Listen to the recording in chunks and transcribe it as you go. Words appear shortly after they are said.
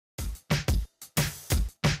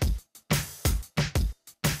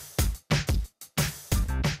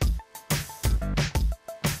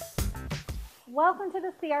Welcome to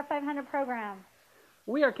the CR500 program.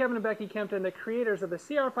 We are Kevin and Becky Kempton, the creators of the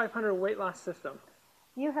CR500 weight loss system.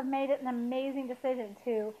 You have made it an amazing decision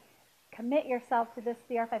to commit yourself to this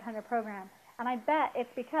CR500 program. And I bet it's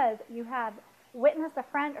because you have witnessed a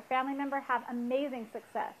friend or family member have amazing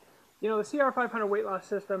success. You know, the CR500 weight loss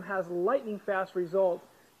system has lightning fast results.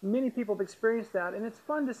 Many people have experienced that, and it's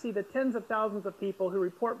fun to see the tens of thousands of people who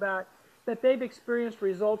report back that they've experienced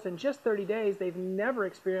results in just 30 days they've never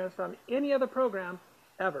experienced on any other program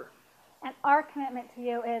ever. And our commitment to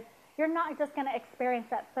you is you're not just going to experience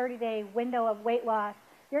that 30-day window of weight loss.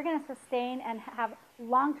 You're going to sustain and have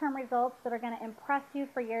long-term results that are going to impress you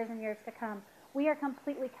for years and years to come. We are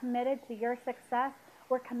completely committed to your success.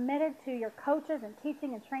 We're committed to your coaches and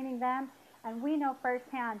teaching and training them, and we know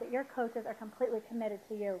firsthand that your coaches are completely committed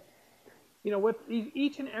to you. You know, with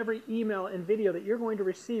each and every email and video that you're going to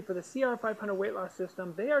receive for the CR500 weight loss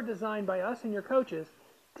system, they are designed by us and your coaches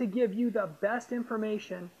to give you the best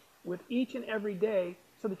information with each and every day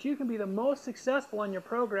so that you can be the most successful on your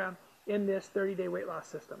program in this 30-day weight loss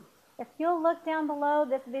system. If you'll look down below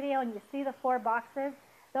this video and you see the 4 boxes,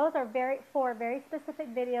 those are four very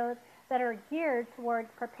specific videos that are geared towards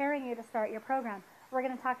preparing you to start your program. We're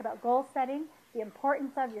going to talk about goal setting, the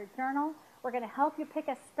importance of your journal. We're going to help you pick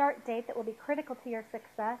a start date that will be critical to your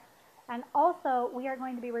success. And also, we are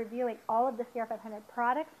going to be reviewing all of the CR500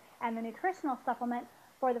 products and the nutritional supplements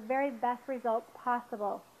for the very best results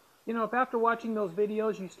possible. You know, if after watching those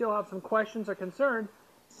videos you still have some questions or concerns,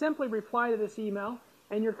 simply reply to this email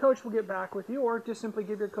and your coach will get back with you, or just simply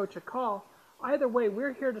give your coach a call. Either way,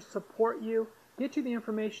 we're here to support you, get you the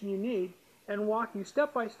information you need, and walk you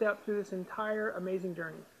step by step through this entire amazing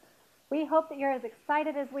journey. We hope that you're as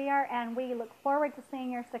excited as we are, and we look forward to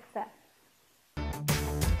seeing your success.